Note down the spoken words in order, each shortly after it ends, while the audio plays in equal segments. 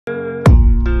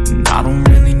And I don't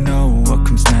really know what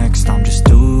comes next. I'm just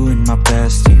doing my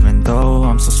best, even though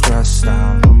I'm so stressed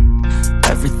out.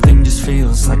 Everything just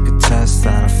feels like a test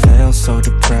that I fail, so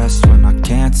depressed when I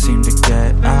can't seem to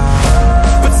get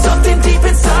out. But something deep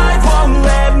inside won't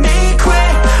let me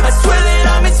quit. I swear that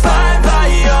I'm inspired by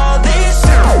all this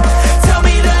shit. Tell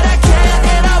me that I can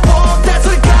and I won't. That's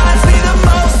what guides me the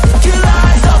most. Your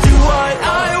lies, I'll do what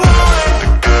I want.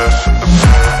 The gas in the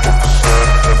back,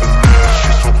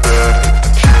 she's so bad,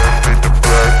 can't beat the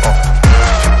brag.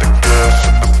 The gas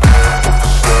in the back,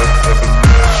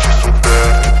 she's so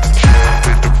bad, can't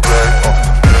beat the brag.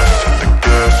 The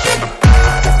gas in the back,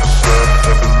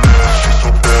 she's so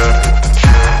bad,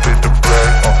 can't beat the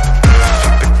brag.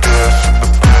 The gas in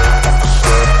the back,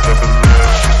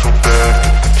 she's so bad,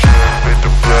 can't beat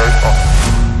the brag.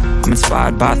 I'm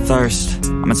inspired by thirst,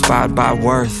 I'm inspired by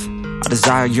worth. I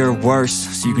desire your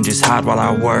worst, so you can just hide while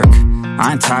I work.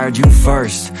 I ain't tired, you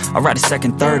first. I'll write a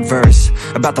second, third verse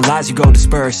about the lies you go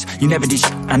disperse. You never did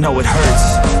shit, I know it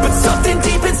hurts. But something deep